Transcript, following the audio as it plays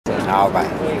All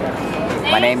right.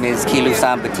 My name is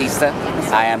Kilusan Bautista.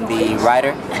 I am the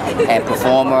writer and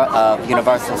performer of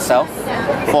UNiVERSALself,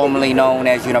 formerly known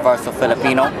as Universal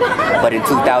Filipino, but in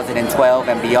 2012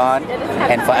 and beyond,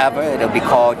 and forever, it'll be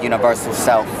called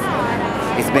UNiVERSALself.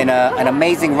 It's been an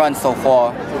amazing run so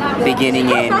far. Beginning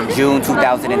in June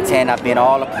 2010, I've been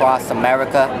all across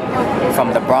America,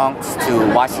 from the Bronx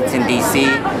to Washington, D.C.,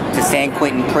 to San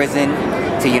Quentin prison,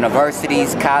 to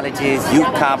universities, colleges,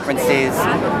 youth conferences,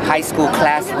 high school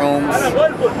classrooms,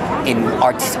 in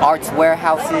arts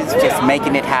warehouses, just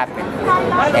making it happen.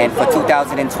 And for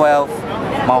 2012,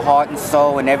 my heart and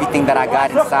soul and everything that I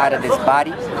got inside of this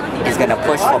body is going to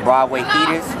push for Broadway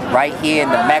theaters right here in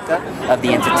the Mecca of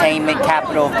the entertainment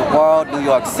capital of the world, New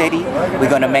York City. We're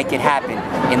going to make it happen.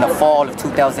 In the fall of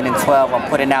 2012, I'm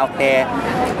putting out there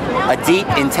a deep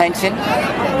intention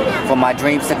for my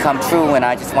dreams to come true, and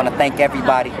I just want to thank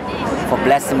everybody for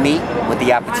blessing me with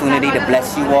the opportunity to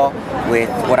bless you all with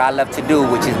what I love to do,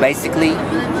 which is basically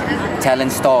telling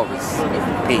stories.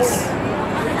 Peace.